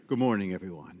Good morning,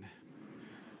 everyone.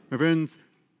 My friends,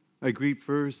 I greet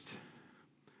first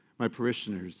my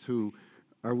parishioners who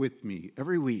are with me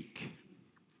every week,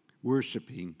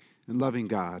 worshiping and loving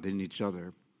God and each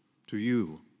other. To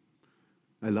you,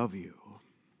 I love you.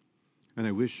 And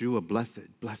I wish you a blessed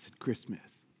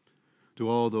Christmas. To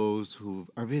all those who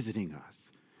are visiting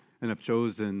us and have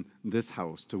chosen this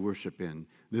house to worship in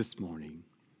this morning,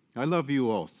 I love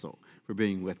you also for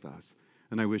being with us.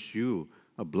 And I wish you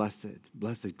a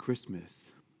blessed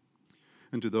Christmas.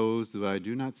 And to those that I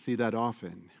do not see that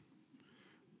often,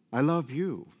 I love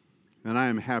you. And I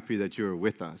am happy that you are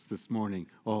with us this morning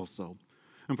also.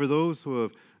 And for those who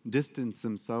have distanced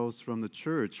themselves from the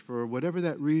church for whatever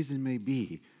that reason may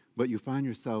be, but you find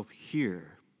yourself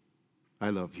here, I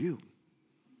love you.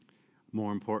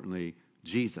 More importantly,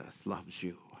 Jesus loves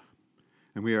you.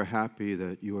 And we are happy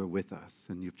that you are with us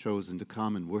and you've chosen to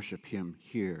come and worship him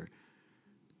here.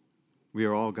 We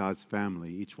are all God's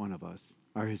family. Each one of us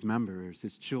are his members,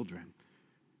 his children.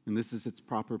 And this is its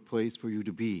proper place for you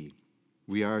to be.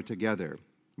 We are together.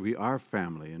 We are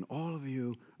family, and all of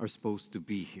you are supposed to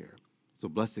be here. So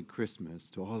blessed Christmas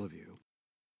to all of you.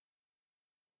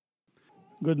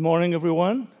 Good morning,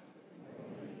 everyone.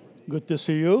 Good to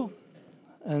see you.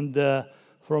 And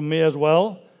from me as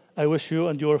well, I wish you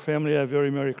and your family a very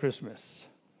Merry Christmas.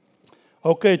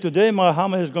 Okay, today my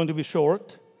homily is going to be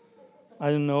short. I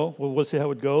don't know. We'll see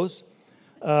how it goes.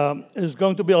 There's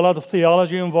going to be a lot of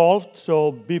theology involved,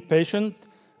 so be patient.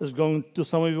 It's going to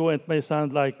some of you, it may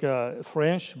sound like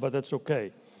French, but that's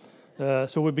okay.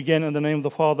 So we begin in the name of the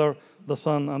Father, the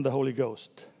Son, and the Holy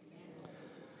Ghost.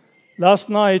 Last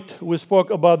night, we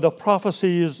spoke about the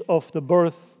prophecies of the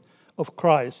birth of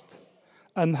Christ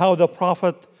and how the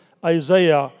prophet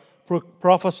Isaiah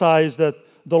prophesies that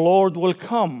the Lord will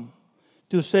come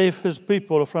to save his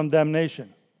people from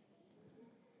damnation.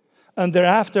 And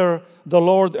thereafter, the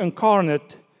Lord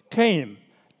incarnate came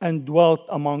and dwelt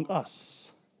among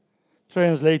us.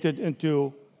 Translated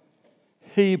into,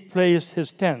 he placed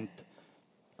his tent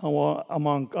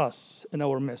among us in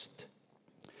our midst.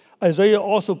 Isaiah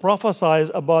also prophesies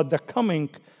about the coming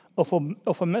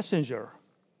of a messenger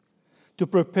to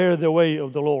prepare the way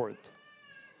of the Lord.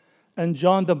 And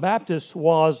John the Baptist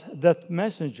was that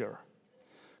messenger,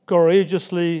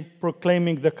 courageously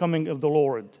proclaiming the coming of the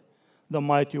Lord, the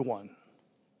mighty one.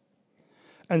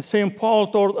 And St.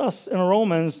 Paul told us in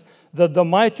Romans that the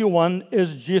mighty one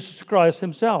is Jesus Christ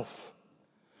himself,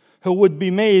 who would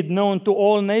be made known to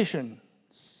all nations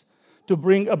to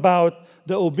bring about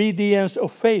the obedience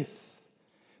of faith,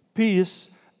 peace,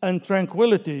 and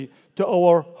tranquility to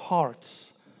our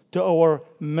hearts, to our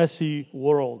messy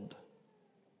world.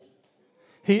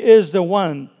 He is the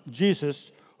one,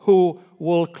 Jesus, who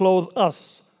will clothe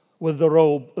us with the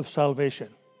robe of salvation.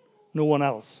 No one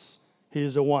else. He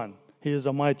is the one. He is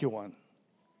a mighty one.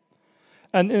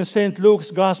 And in St.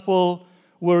 Luke's Gospel,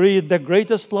 we read the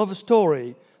greatest love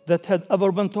story that had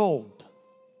ever been told.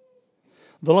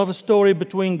 The love story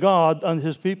between God and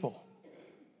his people.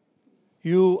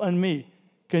 You and me.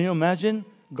 Can you imagine?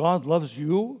 God loves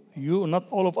you, not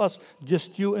all of us,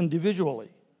 just you individually.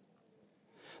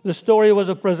 The story was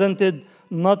presented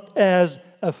not as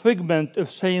a figment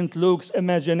of St. Luke's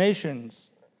imaginations,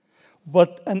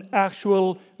 but an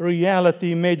actual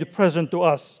reality made present to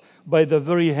us by the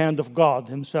very hand of God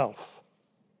himself.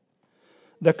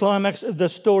 The climax of the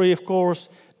story, of course,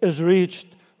 is reached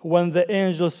when the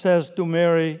angel says to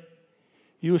Mary,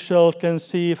 "You shall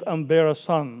conceive and bear a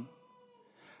son,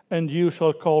 and you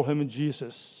shall call him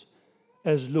Jesus,"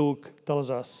 as Luke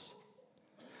tells us.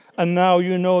 And now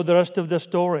you know the rest of the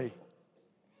story.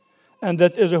 And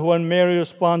that is when Mary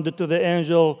responded to the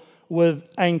angel with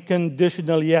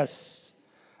unconditional yes.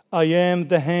 "I am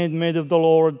the handmaid of the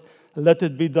Lord. Let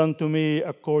it be done to me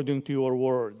according to your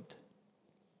word."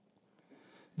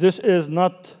 This is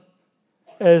not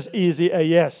as easy a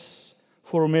yes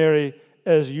for Mary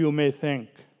as you may think.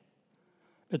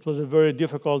 It was a very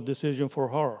difficult decision for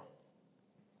her.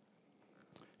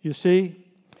 You see,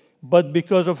 but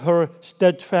because of her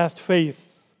steadfast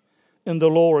faith in the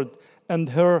Lord and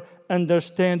her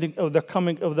understanding of the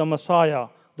coming of the Messiah,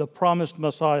 the promised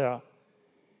Messiah,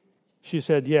 she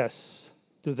said yes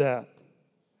to that.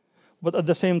 But at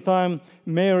the same time,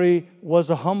 Mary was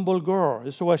a humble girl.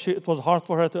 This is why it was hard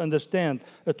for her to understand.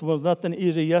 It was not an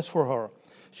easy yes for her.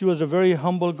 She was a very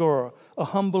humble girl, a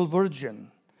humble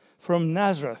virgin from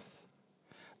Nazareth,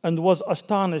 and was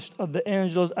astonished at the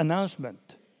angel's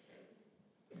announcement.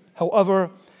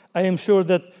 However, I am sure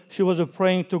that she was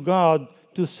praying to God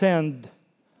to send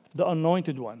the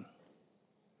Anointed One,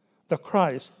 the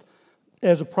Christ,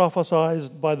 as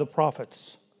prophesied by the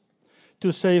prophets,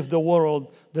 to save the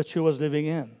world that she was living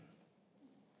in.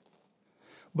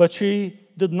 But she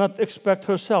did not expect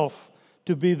herself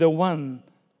to be the one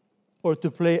or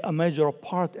to play a major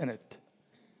part in it.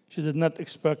 She did not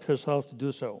expect herself to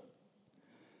do so.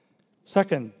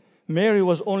 Second, Mary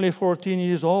was only 14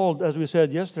 years old, as we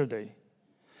said yesterday,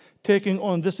 taking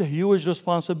on this huge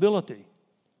responsibility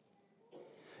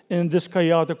in this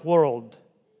chaotic world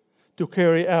to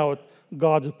carry out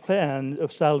God's plan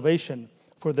of salvation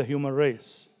for the human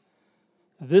race.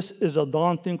 This is a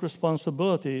daunting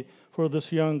responsibility for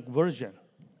this young virgin,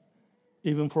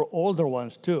 even for older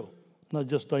ones too, not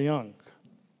just the young.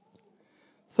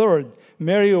 Third,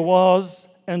 Mary was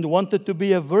and wanted to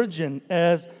be a virgin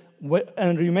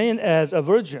and remain as a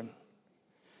virgin.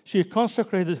 She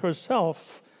consecrated her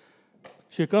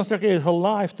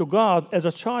life to God as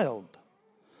a child.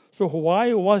 So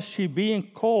why was she being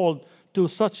called to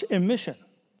such a mission?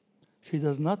 She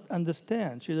does not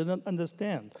understand. She did not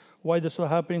understand why this was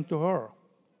happening to her.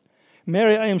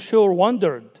 Mary, I am sure,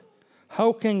 wondered,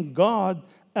 how can God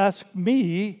ask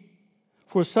me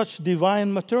for such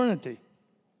divine maternity?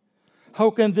 How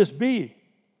can this be?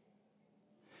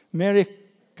 Mary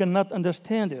cannot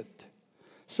understand it.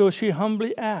 So she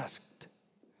humbly asked,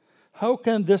 how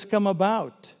can this come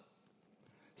about,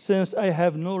 since I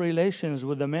have no relations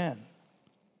with a man?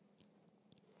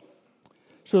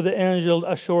 So the angel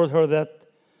assured her that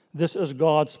this is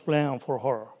God's plan for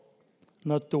her,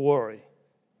 not to worry.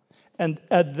 And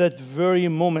at that very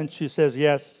moment, she says,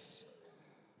 yes,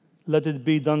 let it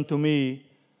be done to me,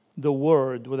 the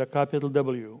Word with a capital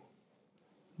W.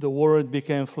 The Word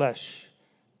became flesh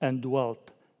and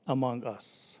dwelt among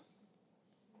us.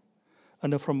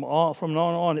 And from now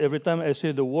on, every time I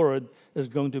say the word, is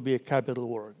going to be a capital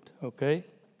word, okay?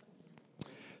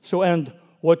 So, and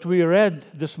what we read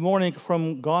this morning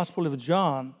from Gospel of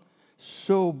John,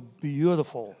 so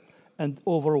beautiful and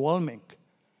overwhelming.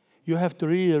 You have to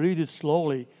really read it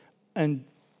slowly and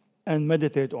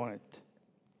meditate on it,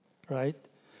 right?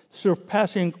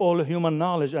 Surpassing all human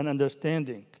knowledge and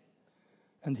understanding.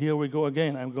 And here we go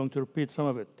again. I'm going to repeat some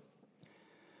of it.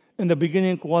 In the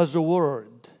beginning was the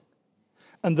Word,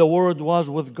 and the Word was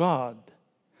with God,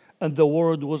 and the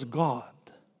Word was God.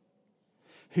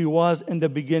 He was in the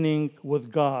beginning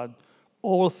with God.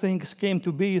 All things came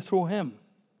to be through Him,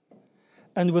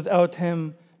 and without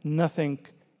Him, nothing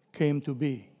came to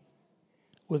be.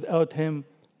 Without Him,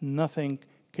 nothing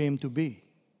came to be.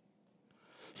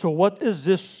 So what is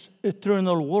this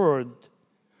eternal Word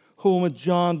whom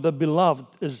John the Beloved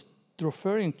is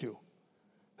referring to?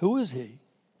 Who is He?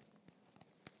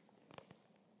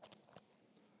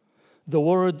 The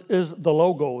word is the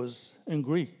logos in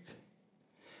Greek,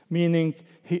 meaning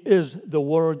He is the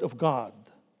Word of God,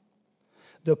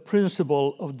 the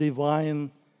principle of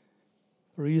divine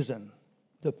reason,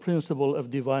 the principle of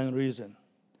divine reason.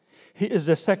 He is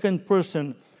the second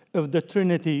person of the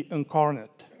Trinity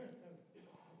incarnate.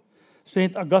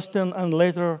 St. Augustine and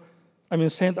later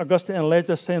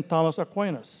St. Thomas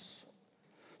Aquinas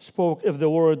spoke of the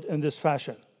Word in this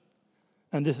fashion.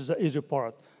 And this is the easy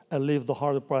part. I'll leave the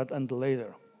harder part until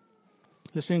later.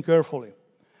 Listen carefully.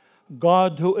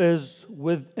 God, who is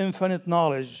with infinite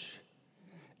knowledge,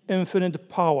 infinite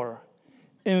power,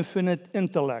 infinite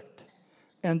intellect,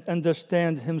 and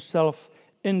understand Himself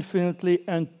infinitely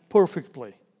and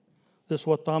perfectly. This is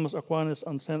what Thomas Aquinas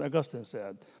and St. Augustine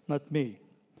said, not me.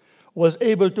 Was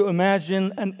able to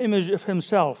imagine an image of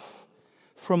Himself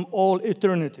from all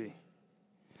eternity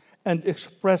and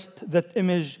expressed that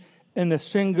image in a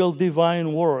single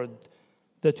divine word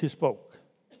that He spoke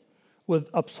with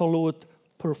absolute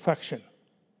perfection.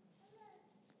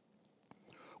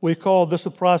 We call this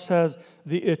process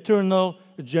the eternal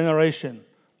generation,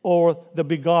 or the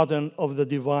begotten of the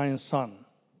divine Son,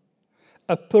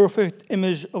 a perfect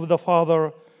image of the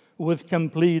Father with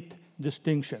complete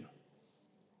distinction.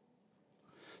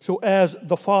 So as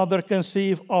the Father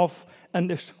conceived of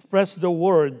and expressed the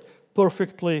Word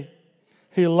perfectly,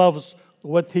 He loves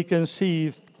what He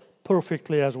conceived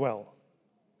perfectly as well.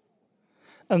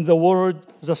 And the Word,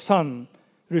 the Son,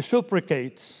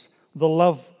 reciprocates the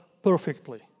love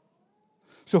perfectly.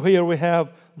 So here we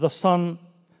have the Son,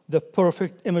 the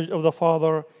perfect image of the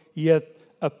Father, yet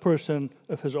a person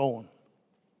of His own.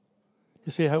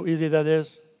 You see how easy that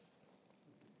is?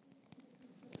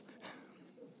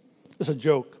 It's a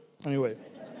joke, anyway.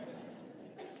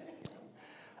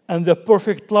 And the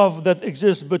perfect love that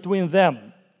exists between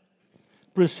them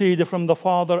proceeded from the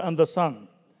Father and the Son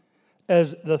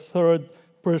as the third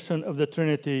person of the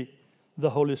Trinity, the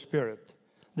Holy Spirit,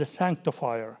 the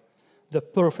sanctifier, the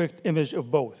perfect image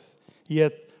of both,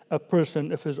 yet a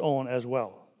person of His own as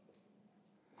well.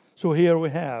 So here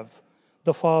we have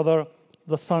the Father,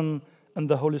 the Son, and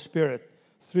the Holy Spirit,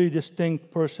 three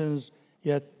distinct persons,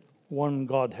 yet one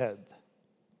Godhead.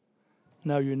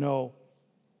 Now you know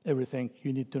everything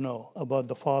you need to know about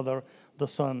the Father, the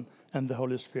Son, and the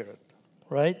Holy Spirit,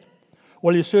 right?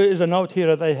 Well, you see, is a note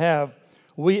here that I have.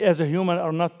 We as a human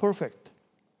are not perfect,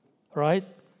 right?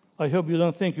 I hope you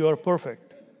don't think you are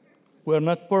perfect. We are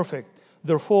not perfect.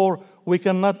 Therefore, we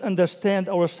cannot understand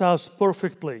ourselves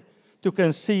perfectly to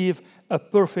conceive a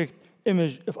perfect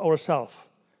image of ourselves.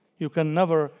 You can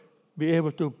never be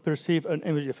able to perceive an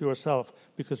image of yourself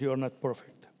because you are not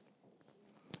perfect.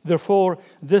 Therefore,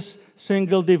 this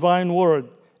single divine word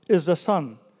is the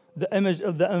Son, the image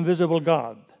of the invisible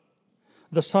God.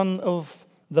 The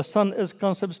Son is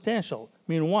consubstantial,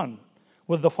 meaning one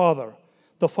with the Father.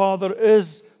 The Father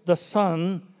is the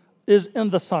Son, is in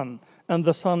the Son, and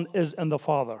the Son is in the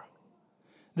Father.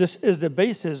 This is the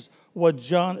basis what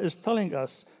John is telling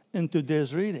us in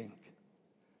today's reading.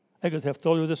 I could have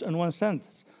told you this in one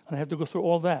sentence, and I have to go through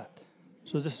all that.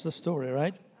 So this is the story,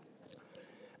 right?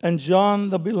 And John,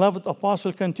 the beloved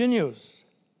apostle, continues.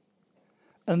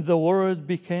 And the Word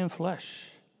became flesh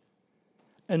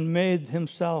and made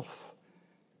himself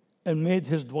and made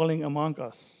his dwelling among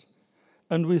us.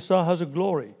 And we saw his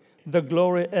glory, the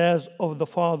glory as of the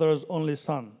Father's only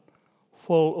Son,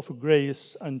 full of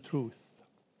grace and truth.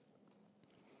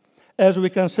 As we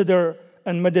consider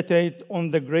and meditate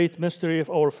on the great mystery of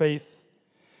our faith,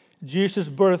 Jesus'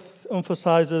 birth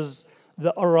emphasizes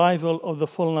the arrival of the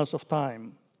fullness of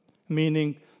time,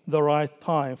 meaning the right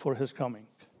time for his coming.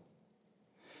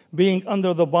 Being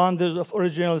under the bondage of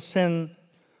original sin,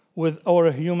 with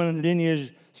our human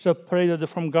lineage separated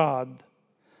from God,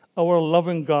 our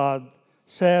loving God,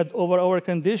 sad over our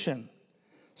condition,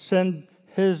 sent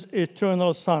his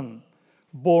eternal Son,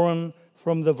 born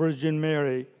from the Virgin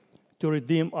Mary, to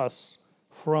redeem us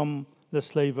from the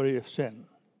slavery of sin.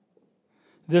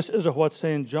 This is what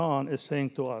St. John is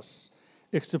saying to us,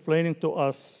 explaining to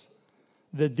us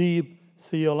the deep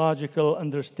theological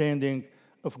understanding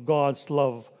of God's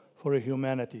love for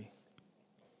humanity.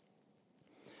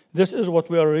 This is what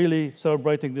we are really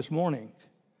celebrating this morning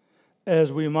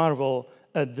as we marvel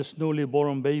at this newly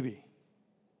born baby.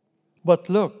 But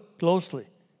look closely,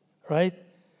 right?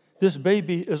 This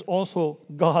baby is also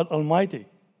God Almighty.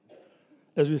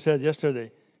 As we said yesterday,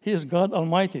 he is God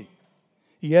Almighty.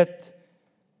 Yet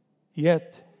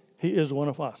he is one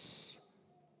of us.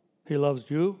 He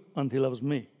loves you and he loves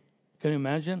me. Can you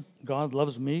imagine? God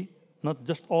loves me, not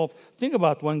just all. Think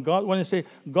about when you say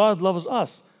God loves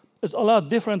us, it's a lot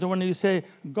different than when you say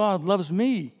God loves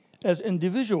me as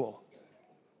individual.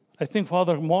 I think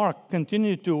Father Mark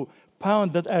continued to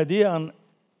pound that idea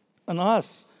on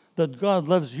us, that God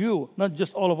loves you, not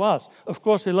just all of us. Of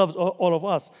course, he loves all of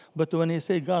us, but when he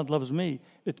says God loves me,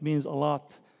 it means a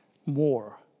lot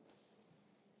more.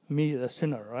 Me, the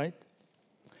sinner, right?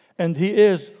 And he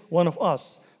is one of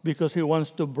us because he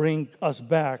wants to bring us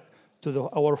back to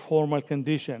our former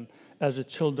condition as the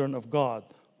children of God,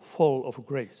 full of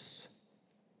grace.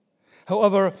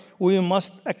 However, we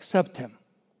must accept him.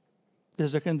 This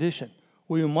is a condition.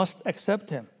 We must accept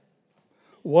him,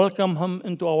 welcome him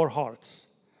into our hearts,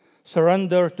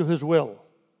 surrender to his will,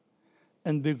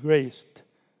 and be graced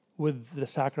with the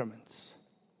sacraments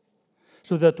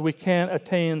so that we can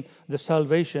attain the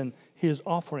salvation he is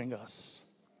offering us.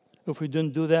 If we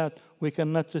don't do that, we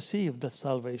cannot receive that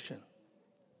salvation.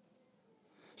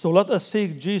 So let us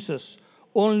seek Jesus.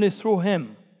 Only through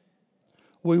him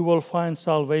we will find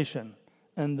salvation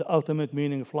and the ultimate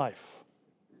meaning of life.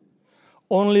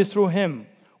 Only through him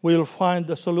we will find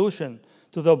the solution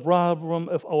to the problem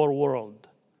of our world.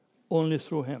 Only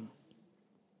through him.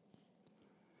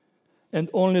 And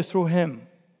only through him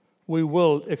we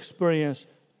will experience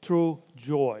true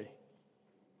joy.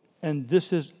 And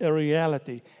this is a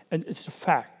reality, and it's a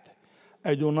fact.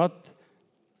 I do not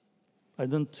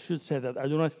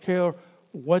care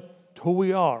who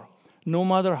we are. No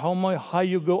matter how high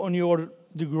you go on your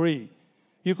degree,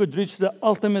 you could reach the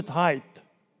ultimate height.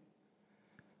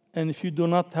 And if you do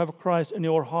not have Christ in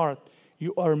your heart,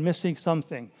 you are missing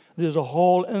something. There's a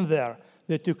hole in there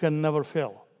that you can never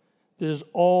fill. There's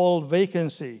all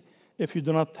vacancy if you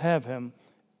do not have him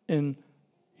in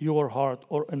your heart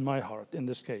or in my heart in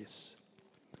this case.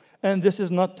 And this is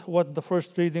not what the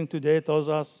first reading today tells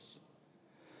us.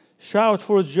 Shout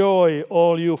for joy,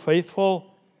 all you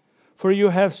faithful, for you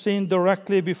have seen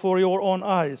directly before your own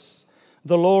eyes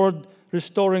the Lord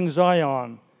restoring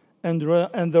Zion and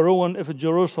the ruin of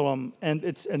Jerusalem and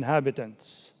its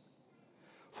inhabitants.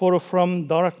 For from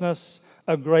darkness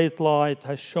a great light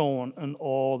has shone on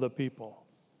all the people.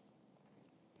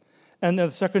 And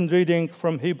the second reading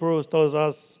from Hebrews tells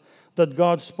us that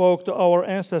God spoke to our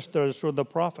ancestors through the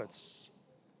prophets.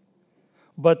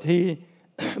 but he,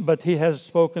 but he has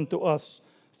spoken to us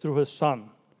through his Son.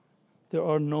 There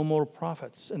are no more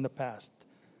prophets in the past.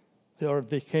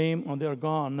 They came and they are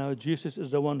gone. Now Jesus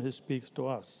is the one who speaks to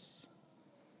us.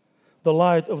 The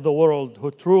light of the world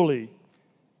who truly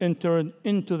entered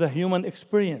into the human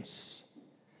experience,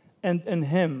 and in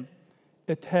him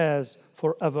it has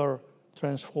forever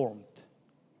transformed.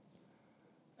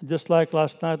 Just like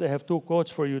last night, I have two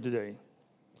quotes for you today.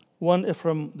 One is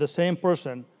from the same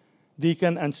person,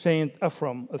 Deacon and Saint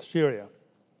Ephraim of Syria.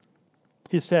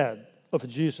 He said of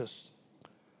Jesus,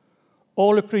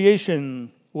 "All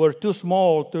creation were too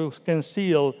small to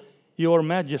conceal your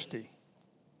majesty.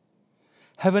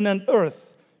 Heaven and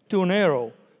earth too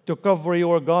narrow to cover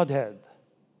your Godhead.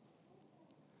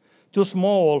 Too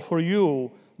small for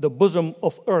you, the bosom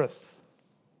of earth.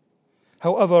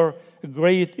 However,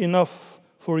 great enough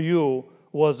for you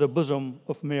was the bosom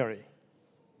of Mary."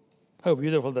 How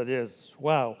beautiful that is.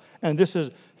 Wow. And this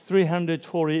is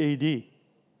 340 AD.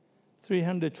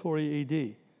 340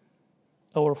 AD.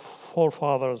 Our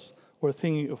forefathers were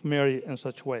thinking of Mary in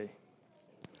such way.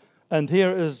 And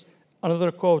here is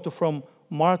another quote from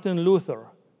Martin Luther,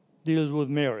 deals with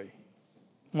Mary.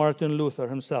 Martin Luther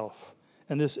himself.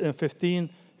 And this in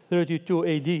 1532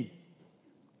 AD.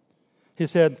 He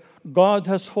said, "God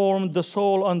has formed the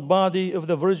soul and body of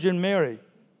the Virgin Mary,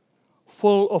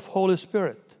 full of Holy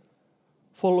Spirit,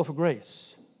 full of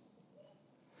grace,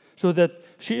 so that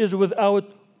she is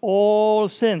without all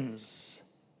sins.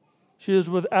 She is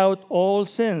without all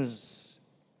sins,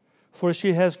 for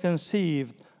she has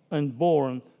conceived and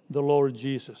borne the Lord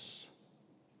Jesus."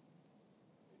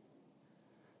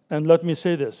 And let me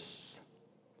say this,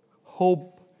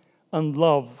 hope and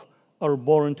love are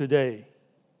born today,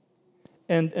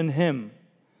 and in him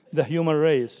the human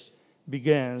race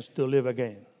begins to live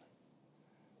again.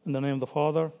 In the name of the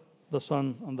Father, the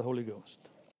Son, and the Holy Ghost.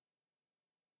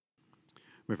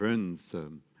 My friends,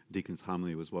 Deacon's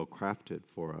homily was well crafted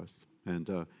for us. And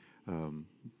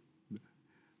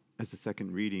as the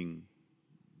second reading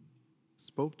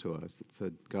spoke to us, it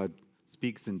said God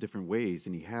speaks in different ways,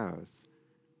 and he has.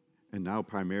 And now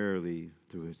primarily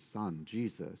through his Son,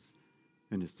 Jesus,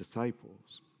 and his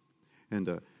disciples.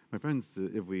 And my friends,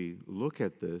 if we look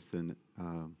at this and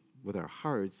with our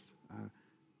hearts,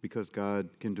 because God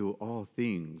can do all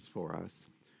things for us,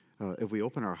 if we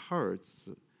open our hearts,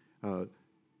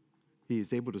 he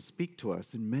is able to speak to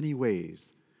us in many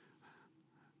ways,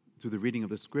 through the reading of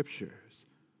the Scriptures,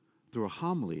 through a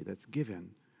homily that's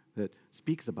given that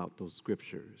speaks about those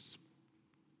Scriptures,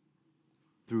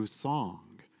 through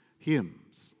song,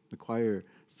 hymns, the choir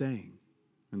sang,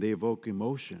 and they evoke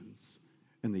emotions,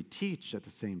 and they teach at the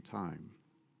same time.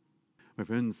 My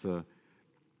friends,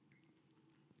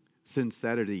 since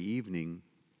Saturday evening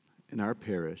in our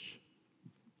parish,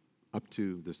 up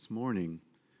to this morning,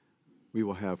 we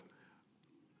will have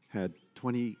had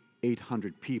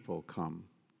 2,800 people come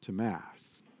to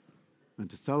Mass and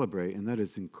to celebrate, and that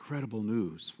is incredible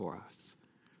news for us.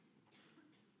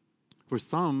 For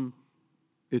some,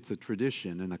 it's a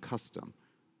tradition and a custom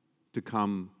to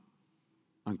come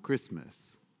on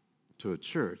Christmas to a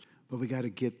church, but we got to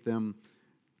get them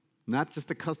not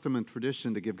just a custom and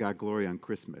tradition to give God glory on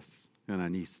Christmas and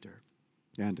on Easter.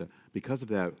 And because of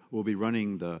that, we'll be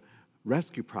running the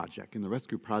Rescue Project, and the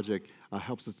Rescue Project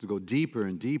helps us to go deeper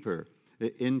and deeper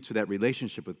into that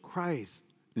relationship with Christ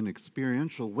in an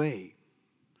experiential way,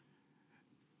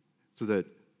 so that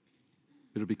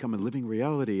it'll become a living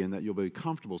reality and that you'll be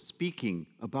comfortable speaking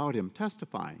about him,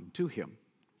 testifying to him.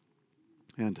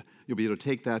 And you'll be able to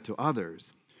take that to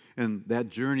others. And that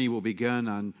journey will begin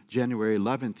on January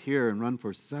 11th here and run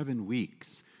for 7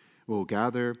 weeks. We'll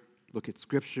gather, look at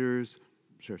scriptures,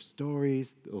 share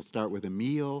stories. It'll start with a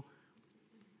meal.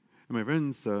 And my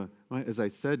friends, as I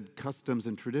said, customs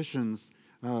and traditions,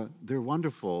 they're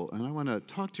wonderful. And I want to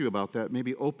talk to you about that,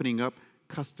 maybe opening up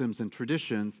customs and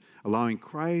traditions, allowing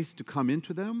Christ to come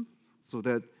into them so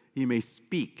that he may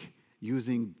speak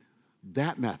using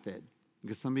that method.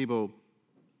 Because some people,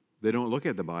 they don't look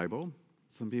at the Bible.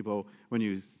 Some people, when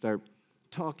you start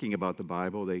talking about the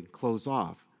Bible, they close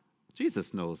off.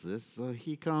 Jesus knows this.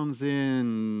 He comes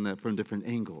in from different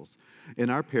angles. In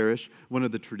our parish, one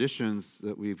of the traditions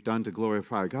that we've done to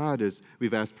glorify God is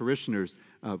we've asked parishioners,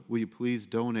 will you please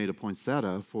donate a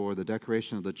poinsettia for the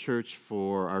decoration of the church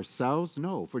for ourselves?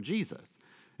 No, for Jesus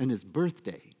and his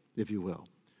birthday, if you will.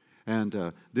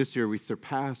 And this year we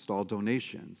surpassed all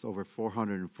donations, over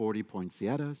 440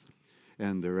 poinsettias,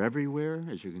 and they're everywhere,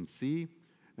 as you can see.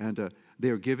 And they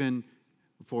are given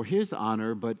for his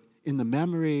honor, but in the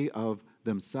memory of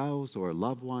themselves or a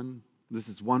loved one. This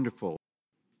is wonderful.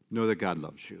 Know that God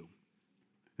loves you.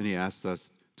 And he asks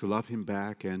us to love him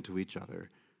back and to each other.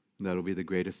 And that'll be the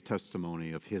greatest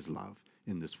testimony of his love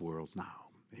in this world now.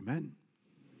 Amen.